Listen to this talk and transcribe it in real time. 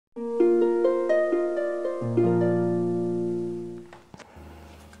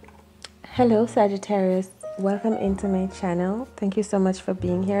Hello Sagittarius, welcome into my channel. Thank you so much for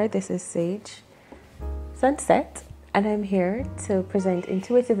being here. This is Sage Sunset and I'm here to present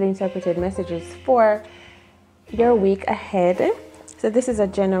intuitively interpreted messages for your week ahead. So this is a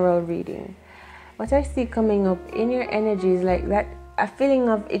general reading. What I see coming up in your energy is like that, a feeling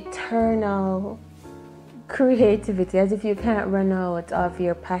of eternal creativity, as if you can't run out of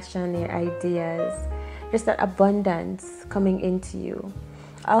your passion, your ideas, just that abundance coming into you.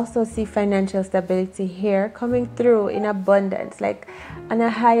 I also see financial stability here coming through in abundance, like on a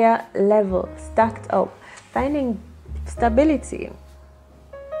higher level, stacked up, finding stability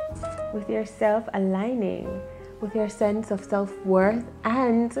with yourself, aligning with your sense of self-worth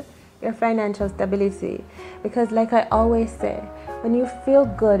and your financial stability. Because like I always say, when you feel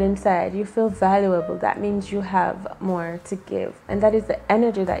good inside, you feel valuable, that means you have more to give. And that is the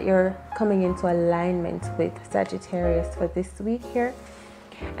energy that you're coming into alignment with, Sagittarius, for this week here.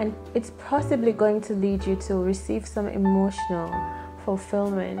 And it's possibly going to lead you to receive some emotional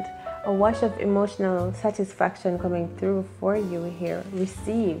fulfillment, a wash of emotional satisfaction coming through for you here.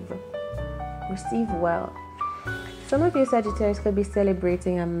 Receive well. Some of you Sagittarius could be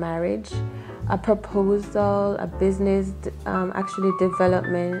celebrating a marriage, a proposal, a business actually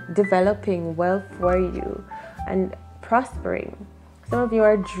developing well for you and prospering. Some of you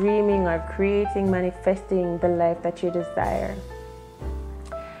are dreaming or creating, manifesting the life that you desire.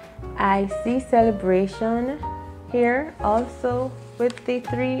 I see celebration here also with the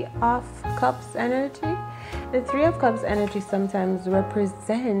Three of Cups energy. The Three of Cups energy sometimes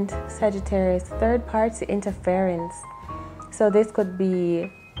represent Sagittarius third party interference. So this could be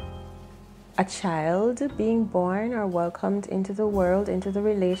a child being born or welcomed into the world, into the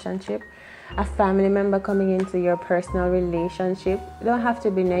relationship, a family member coming into your personal relationship. It don't have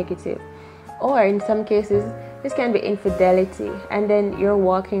to be negative. Or in some cases, this can be infidelity, and then you're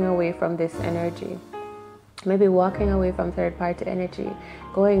walking away from this energy. Maybe walking away from third party energy,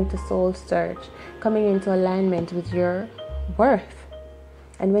 going to soul search, coming into alignment with your worth.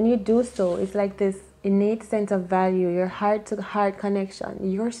 And when you do so, it's like this innate sense of value, your heart to heart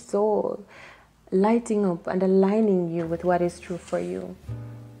connection, your soul lighting up and aligning you with what is true for you.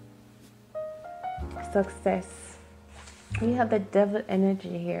 Success. We have the devil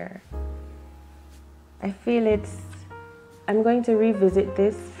energy here. I feel I'm going to revisit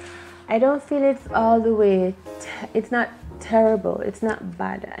this. I don't feel it's all the way, it's not terrible, it's not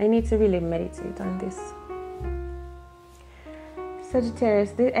bad. I need to really meditate on this.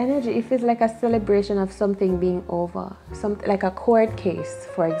 Sagittarius, the energy, it feels like a celebration of something being over. Something like a court case,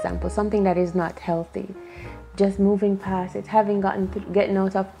 for example, something that is not healthy. Just moving past it, getting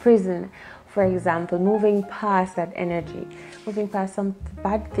out of prison, for example, moving past that energy, moving past some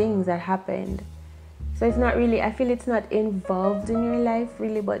bad things that happened. So it's not really, I feel it's not involved in your life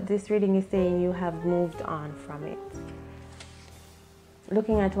really, but this reading is saying you have moved on from it.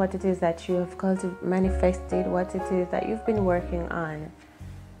 Looking at what it is that you have manifested, what it is that you've been working on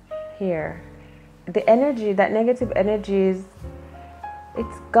here. The energy, that negative energy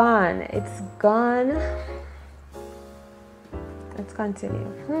it's gone. It's gone. Let's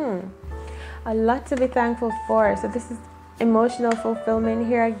continue. A lot to be thankful for. So this is emotional fulfillment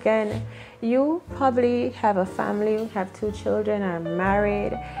here again. You probably have a family, have 2 children, are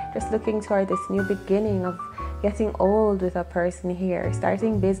married, just looking toward this new beginning of getting old with a person here,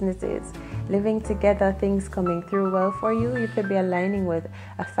 starting businesses, living together, things coming through well for you. You could be aligning with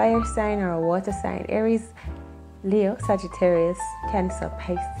a fire sign or a water sign, Aries, Leo, Sagittarius, Cancer,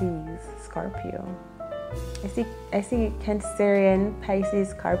 Pisces, Scorpio. I see Cancerian, Pisces,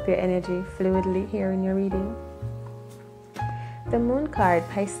 Scorpio energy fluidly here in your reading. The moon card,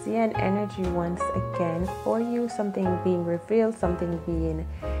 Piscean energy once again for you. Something being revealed, something being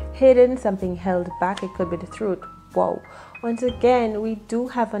hidden, something held back. It could be the truth. Whoa. Once again, we do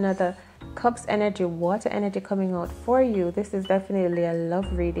have another Cups energy, water energy coming out for you. This is definitely a love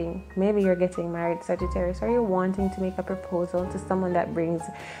reading. Maybe you're getting married, Sagittarius, or you're wanting to make a proposal to someone that brings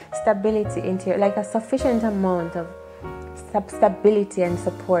stability into your, like a sufficient amount of stability and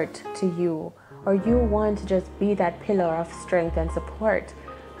support to you. Or you want to just be that pillar of strength and support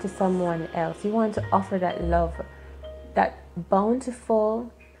to someone else. You want to offer that love, that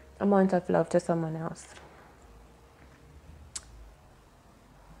bountiful amount of love to someone else.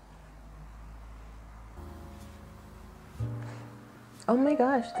 Oh my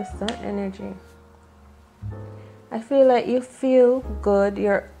gosh, the sun energy. I feel like you feel good.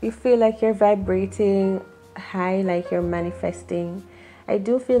 You feel like you're vibrating high, like you're manifesting. I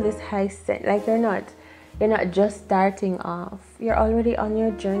do feel this high sense, like you're not You're not just starting off. You're already on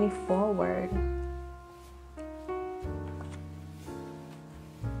your journey forward.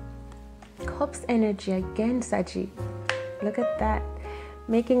 Cups energy again, Saggy. Look at that.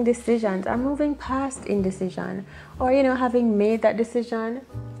 Making decisions or moving past indecision, or having made that decision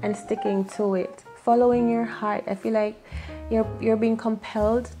and sticking to it, following your heart. I feel like you're being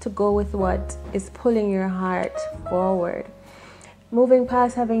compelled to go with what is pulling your heart forward. Moving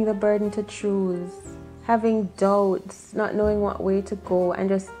past having the burden to choose, having doubts, not knowing what way to go, and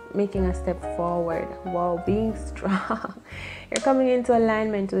just making a step forward. Wow, being strong. You're coming into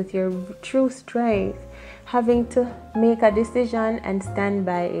alignment with your true strength, having to make a decision and stand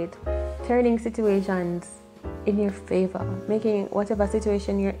by it, turning situations in your favor, making whatever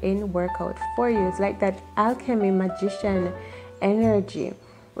situation you're in work out for you. It's like that alchemy magician energy.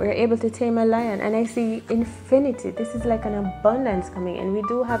 We're able to tame a lion, and I see infinity. This is like an abundance coming, and we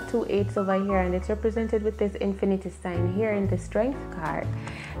do have 2 8s over here, and it's represented with this infinity sign here in the strength card.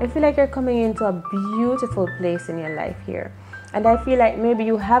 I feel like you're coming into a beautiful place in your life here, and I feel like maybe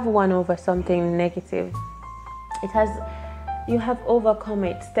you have won over something negative. You have overcome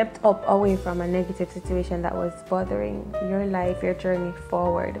it, stepped up away from a negative situation that was bothering your life, your journey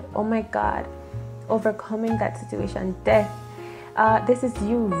forward. Oh my God, overcoming that situation, death. This is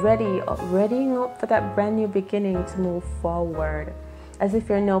you readying up for that brand new beginning to move forward. As if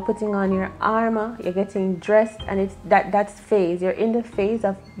you're now putting on your armor, you're getting dressed, and that's phase. You're in the phase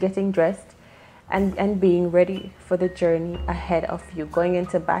of getting dressed and being ready for the journey ahead of you, going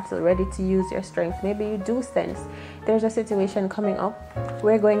into battle, ready to use your strength. Maybe you do sense there's a situation coming up.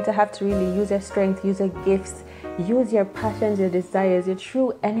 We're going to have to really use your strength, use your gifts, use your passions, your desires, your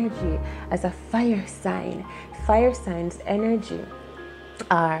true energy as a fire sign. Fire signs energy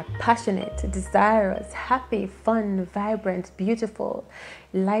are passionate, desirous, happy, fun, vibrant, beautiful,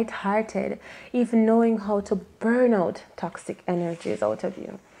 light-hearted, even knowing how to burn out toxic energies out of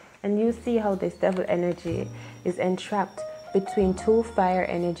you. And you see how this devil energy is entrapped between 2 fire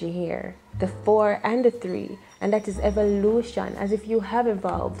energy here, the 4 and the 3, and that is evolution, as if you have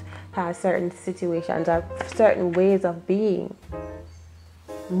evolved past certain situations or certain ways of being.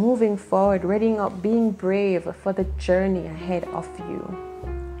 Moving forward, readying up, being brave for the journey ahead of you.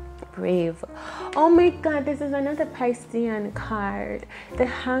 Brave. Oh my God, this is another Piscean card, the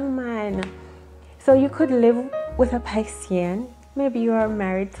Hangman. So you could live with a Piscean. Maybe you are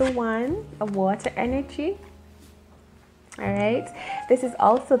married to one, a water energy. All right. This is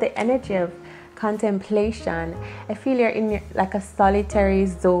also the energy of contemplation. I feel you're in like a solitary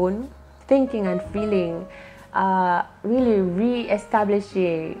zone, thinking and feeling, really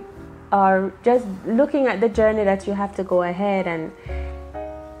re-establishing or just looking at the journey that you have to go ahead and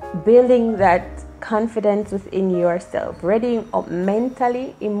building that confidence within yourself, readying up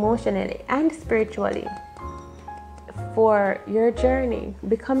mentally, emotionally, and spiritually for your journey,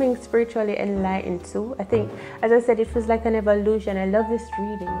 becoming spiritually enlightened too. I think, as I said, it feels like an evolution. I love this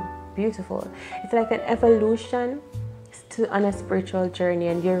reading. Beautiful. It's like an evolution on a spiritual journey,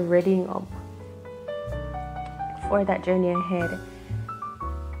 and you're readying up for that journey ahead.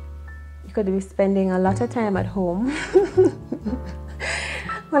 You could be spending a lot of time at home.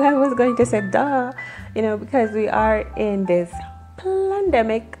 Well, I was going to say duh, because we are in this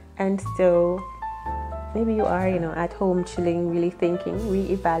pandemic, and still maybe you are, at home chilling, really thinking,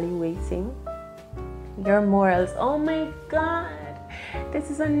 re-evaluating your morals. Oh my God, this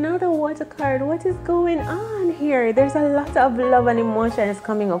is another water card. What is going on here? There's a lot of love and emotions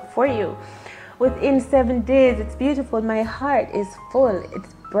coming up for you. Within 7 days, it's beautiful. My heart is full.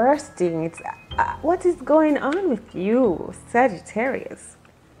 It's bursting. It's what is going on with you, Sagittarius?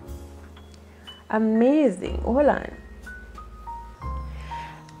 Amazing. Hold on.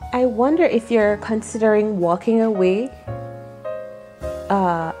 I wonder if you're considering walking away,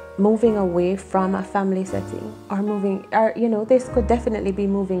 moving away from a family setting, or this could definitely be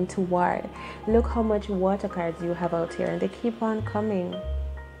moving toward. Look how much water cards you have out here, and they keep on coming.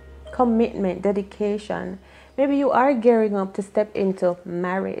 Commitment, dedication. Maybe you are gearing up to step into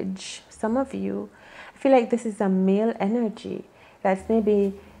marriage. Some of you, I feel like this is a male energy that's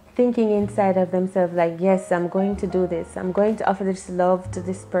maybe thinking inside of themselves like, yes, I'm going to do this. I'm going to offer this love to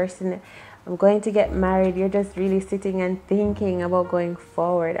this person. I'm going to get married. You're just really sitting and thinking about going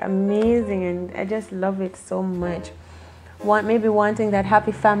forward. Amazing. And I just love it so much. Maybe wanting that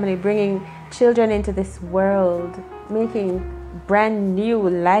happy family, bringing children into this world, making brand new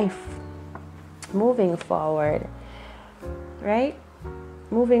life, moving forward, right?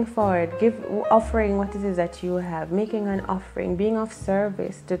 Moving forward, offering what it is that you have, making an offering, being of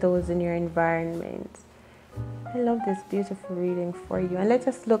service to those in your environment. I love this beautiful reading for you. And let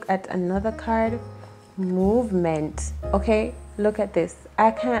us look at another card movement. Okay, look at this.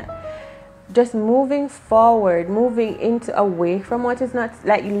 I can't just moving forward, moving into away from what is not,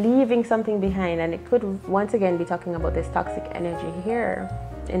 like leaving something behind. And it could once again be talking about this toxic energy here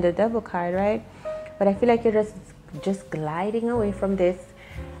in the devil card, right? But I feel like you're just gliding away from this.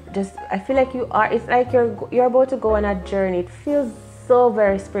 Just, I feel like you are, it's like you're about to go on a journey. It feels so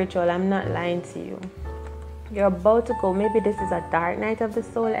very spiritual. I'm not lying to you. You're about to go, maybe this is a dark night of the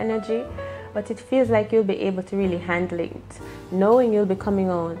soul energy, but it feels like you'll be able to really handle it, knowing you'll be coming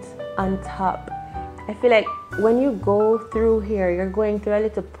out on top. I feel like when you go through here, you're going through a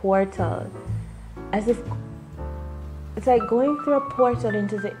little portal, as if it's like going through a portal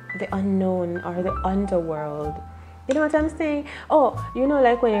into the unknown or the underworld. You know what I'm saying? Oh, you know,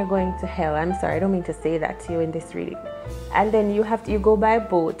 like when you're going to hell. I'm sorry, I don't mean to say that to you in this reading. And then you go by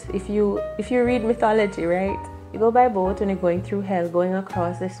boat. If you read mythology, right? You go by boat when you're going through hell, going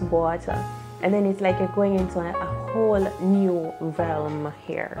across this water. And then it's like you're going into a whole new realm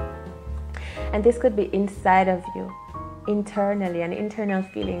here. And this could be inside of you, internally, an internal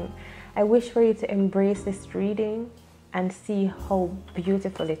feeling. I wish for you to embrace this reading and see how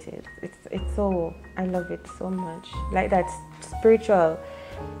beautiful it is. It's so, I love it so much. Like that spiritual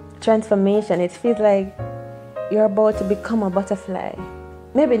transformation. It feels like you're about to become a butterfly.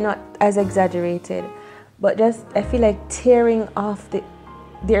 Maybe not as exaggerated, but just, I feel like tearing off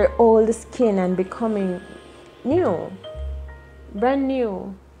their old skin and becoming new, brand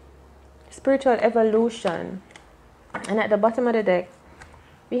new, spiritual evolution. And at the bottom of the deck,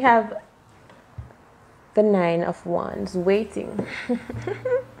 we have the Nine of Wands, waiting,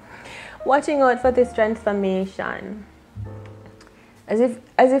 watching out for this transformation. As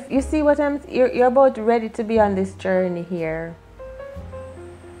if you see what you're about ready to be on this journey here.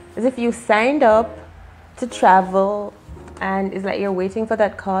 As if you signed up to travel, and it's like you're waiting for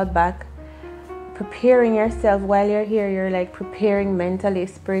that call back, preparing yourself while you're here. You're like preparing mentally,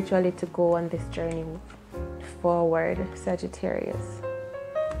 spiritually to go on this journey forward, Sagittarius.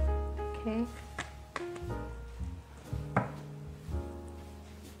 Okay.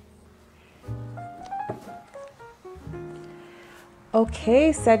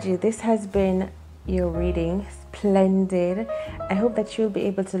 Okay, Saggy, this has been your reading. Splendid. I hope that you'll be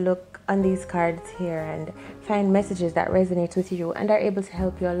able to look on these cards here and find messages that resonate with you and are able to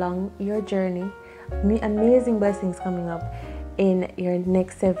help you along your journey. Amazing blessings coming up in your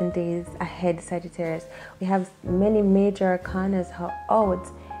next 7 days ahead, Sagittarius. We have many major arcanas out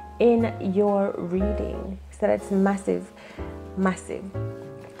in your reading. So that's massive, massive.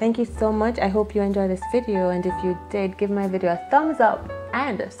 Thank you so much. I hope you enjoyed this video, and if you did, give my video a thumbs up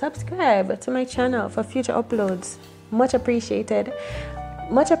and subscribe to my channel for future uploads. Much appreciated.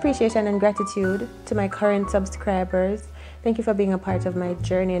 Much appreciation and gratitude to my current subscribers. Thank you for being a part of my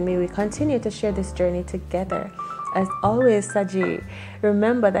journey, and may we continue to share this journey together. As always, Saji,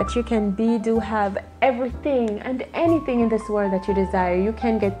 remember that you can do, have everything and anything in this world that you desire. You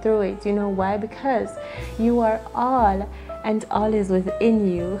can get through it. You know why? Because you are all, and all is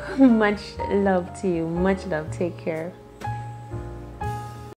within you. Much love to you. Much love. Take care.